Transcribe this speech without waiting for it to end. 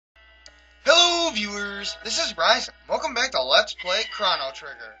Hello viewers, this is Ryzen. Welcome back to Let's Play Chrono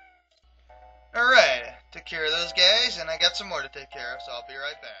Trigger. Alright, took care of those guys, and I got some more to take care of, so I'll be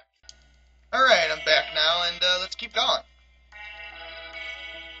right back. Alright, I'm back now, and let's keep going.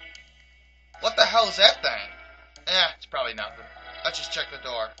 What the hell is that thing? It's probably nothing. Let's just check the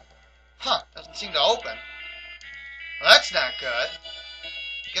door. Huh, doesn't seem to open. Well, that's not good.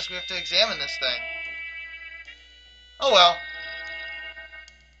 I guess we have to examine this thing. Oh well.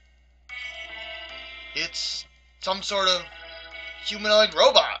 It's some sort of humanoid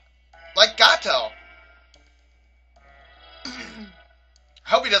robot, like Gato. I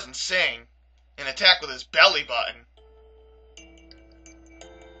hope he doesn't sing and attack with his belly button.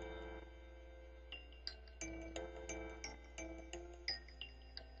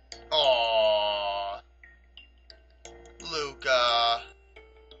 Aww, Lucca.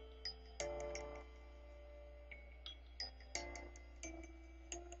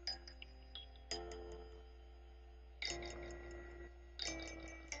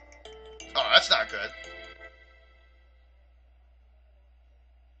 Oh, that's not good.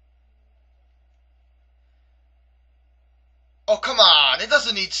 Oh, come on. It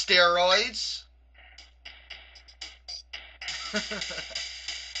doesn't need steroids.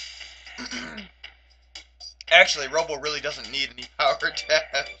 Actually, Robo really doesn't need any power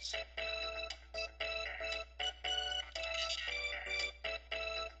tabs.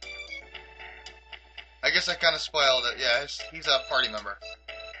 I guess I kind of spoiled it. Yeah, he's a party member.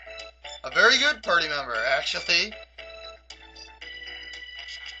 A very good party member, actually.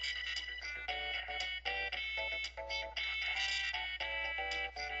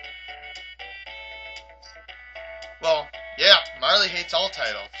 Well, yeah, Marle hates all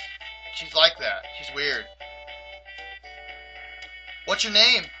titles. She's like that. She's weird. What's your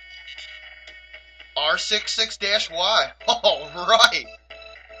name? R66-Y. Oh, right.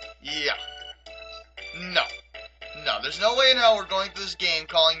 Yeah. No. No, there's no way in hell we're going through this game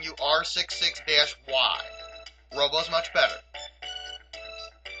calling you R66-Y. Robo's much better.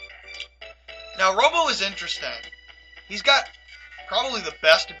 Now, Robo is interesting. He's got probably the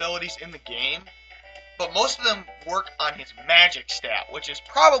best abilities in the game, but most of them work on his magic stat, which is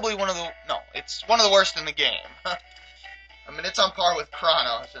probably it's one of the worst in the game. I mean, it's on par with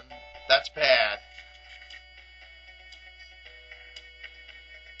Chrono's, and that's bad.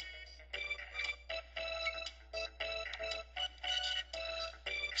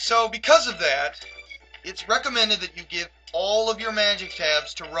 So, because of that, it's recommended that you give all of your magic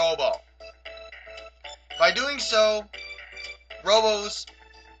tabs to Robo. By doing so, Robo's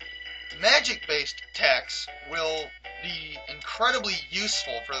magic-based attacks will be incredibly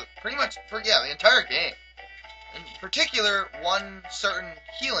useful for the entire game. In particular, one certain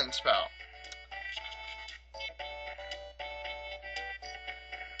healing spell.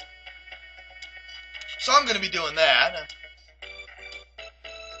 So I'm going to be doing that.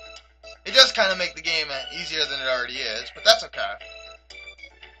 It does kind of make the game easier than it already is, but that's okay.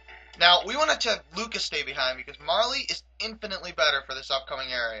 Now, we want to have Lucca stay behind because Marle is infinitely better for this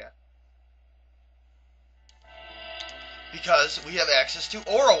upcoming area. Because we have access to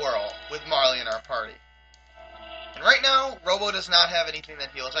Aura Whirl with Marle in our party. And right now, Robo does not have anything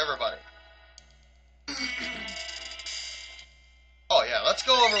that heals everybody. Oh yeah, let's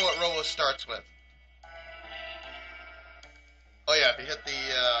go over what Robo starts with. Oh yeah, if you hit the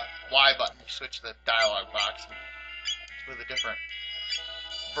Y button, you switch the dialog box to a different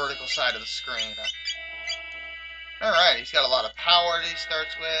vertical side of the screen. Alright, he's got a lot of power that he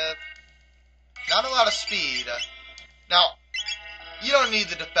starts with. Not a lot of speed. Now, you don't need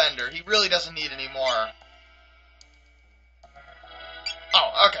the defender. He really doesn't need any more.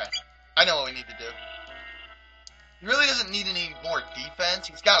 Oh, okay. I know what we need to do. He really doesn't need any more defense.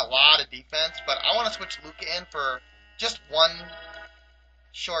 He's got a lot of defense, but I want to switch Lucca in for just one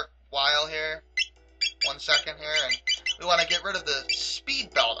short while here. 1 second here, and we want to get rid of the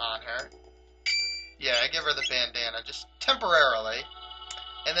speed belt on her. Yeah, give her the bandana, just temporarily.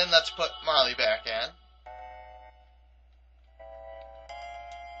 And then let's put Marle back in.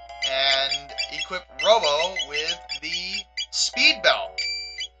 And equip Robo with the speed belt.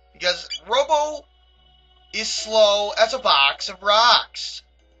 Because Robo is slow as a box of rocks.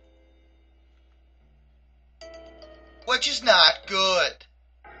 Which is not good.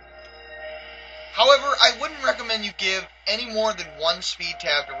 However, I wouldn't recommend you give any more than one speed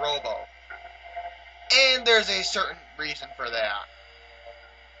tab to Robo. And there's a certain reason for that.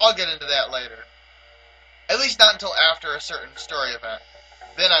 I'll get into that later. At least not until after a certain story event.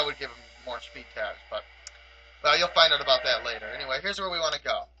 Then I would give him more speed tabs, but well, you'll find out about that later. Anyway, here's where we want to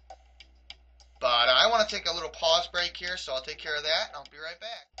go. But I want to take a little pause break here, so I'll take care of that, and I'll be right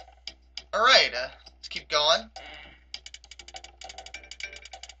back. Alright, let's keep going.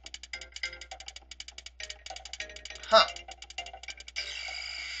 Huh.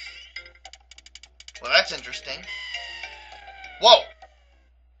 Well, that's interesting. Whoa!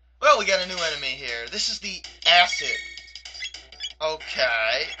 Well, we got a new enemy here. This is the acid.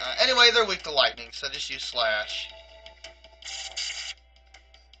 Okay. Anyway, they're weak to lightning, so just use slash.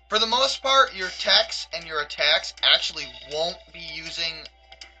 For the most part, your techs and your attacks actually won't be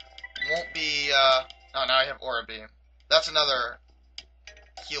oh, now I have Aura Beam. That's another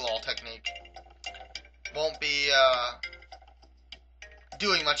heal-all technique. Won't be,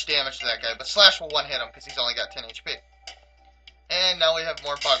 doing much damage to that guy, but slash will one-hit him, because he's only got 10 HP. And now we have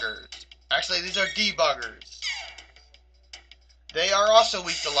more buggers. Actually, these are debuggers. They are also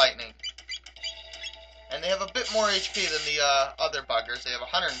weak to lightning. And they have a bit more HP than the other buggers. They have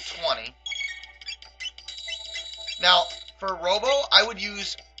 120. Now, for Robo, I would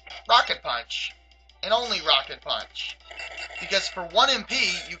use Rocket Punch. And only Rocket Punch. Because for 1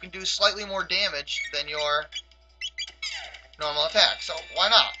 MP, you can do slightly more damage than your normal attack. So, why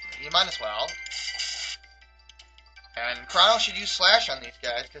not? You might as well. And Crono should use Slash on these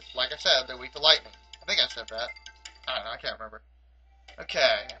guys, because, like I said, they're weak to lightning. I think I said that. I don't know, I can't remember.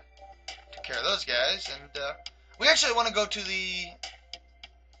 Okay. Took care of those guys, and we actually want to go to the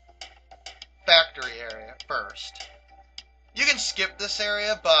factory area first. You can skip this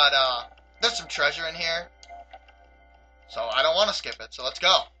area, but there's some treasure in here. So I don't want to skip it, so let's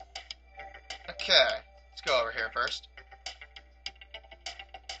go. Okay, let's go over here first.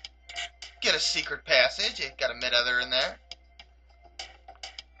 Get a secret passage. You got a mid-other in there.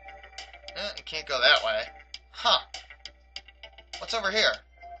 You can't go that way. Huh. What's over here?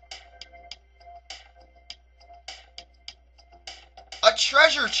 A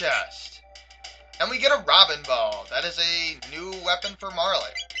treasure chest! And we get a robin bow. That is a new weapon for Marle.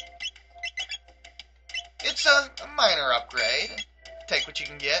 It's a minor upgrade. Take what you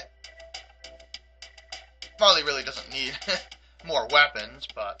can get. Marle really doesn't need more weapons,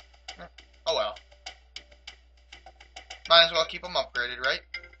 but oh well. Might as well keep them upgraded, right?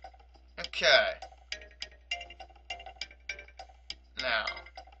 Okay. Now,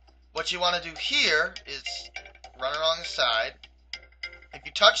 what you want to do here is run along the side. If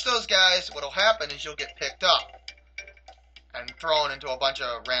you touch those guys, what will happen is you'll get picked up and thrown into a bunch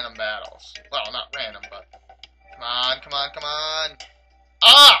of random battles. Well, not random, but come on, come on, come on.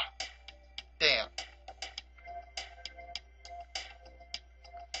 Ah! Damn.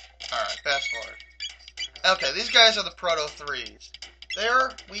 Alright, fast forward. Okay, these guys are the Proto 3s.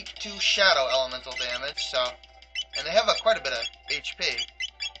 They're weak to shadow elemental damage, so, and they have quite a bit of HP.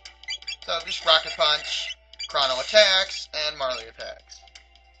 So just Rocket Punch, Chrono attacks, and Marle attacks.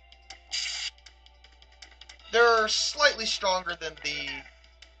 They're slightly stronger than the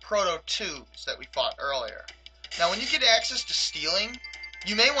Proto 2s that we fought earlier. Now when you get access to stealing,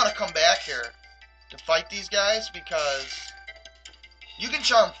 you may want to come back here to fight these guys, because you can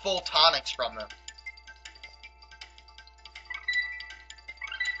charm full tonics from them.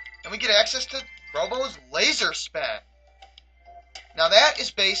 And we get access to Robo's Laser Spin. Now that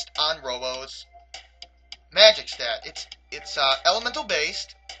is based on Robo's magic stat. It's elemental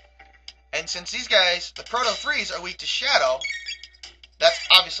based, and since these guys, the Proto 3s, are weak to shadow, that's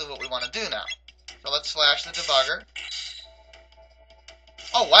obviously what we want to do now. So let's slash the debugger.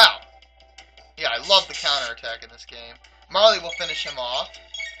 Oh wow! Yeah, I love the counterattack in this game. Marle will finish him off.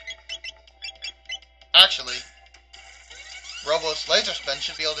 Actually, Robo's Laser Spin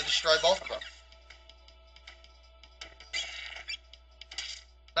should be able to destroy both of them.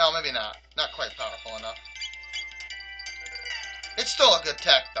 No, maybe not. Not quite powerful enough. It's still a good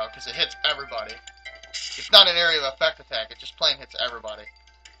tech, though, because it hits everybody. It's not an area of effect attack, it just plain hits everybody.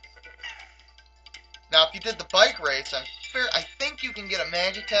 Now, if you did the bike race, I think you can get a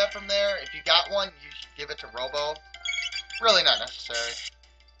magic tab from there. If you got one, you should give it to Robo. Really not necessary.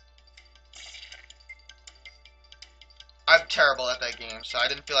 I'm terrible at that game, so I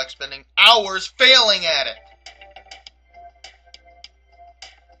didn't feel like spending hours failing at it.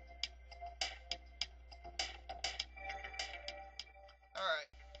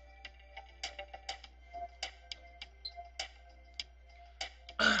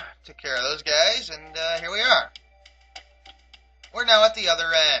 Alright. Took care of those guys, and here we are. We're now at the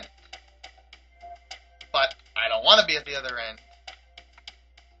other end. But I don't want to be at the other end.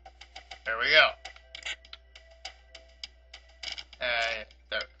 There we go.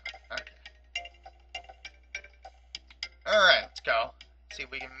 There. Okay. Alright, let's go. See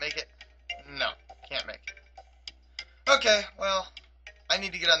if we can make it. No, can't make it. Okay, well, I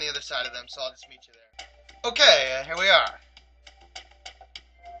need to get on the other side of them, so I'll just meet you there. Okay, here we are.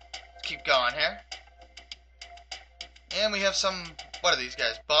 Let's keep going here. And we have some, what are these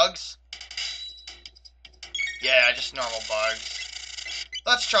guys, bugs? Yeah, just normal bugs.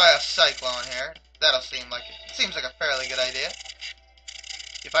 Let's try a cyclone here. That'll seem like, it seems like a fairly good idea.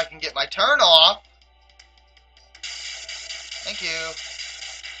 If I can get my turn off. Thank you.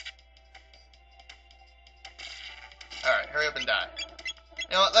 Alright, hurry up and die.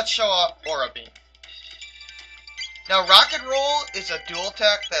 You know what, let's show off Aura Beam. Now, Rocket Roll is a dual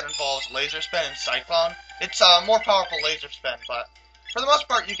tech that involves Laser Spin and Cyclone. It's a more powerful Laser Spin, but for the most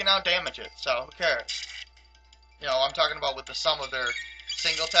part, you can out-damage it, so who cares? You know, I'm talking about with the sum of their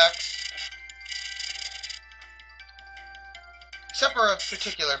single techs. Except for a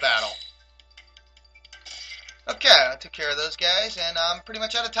particular battle. Okay, I took care of those guys, and I'm pretty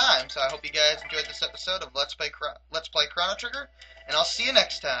much out of time, so I hope you guys enjoyed this episode of Let's Play Chrono Trigger, and I'll see you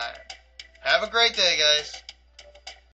next time. Have a great day, guys.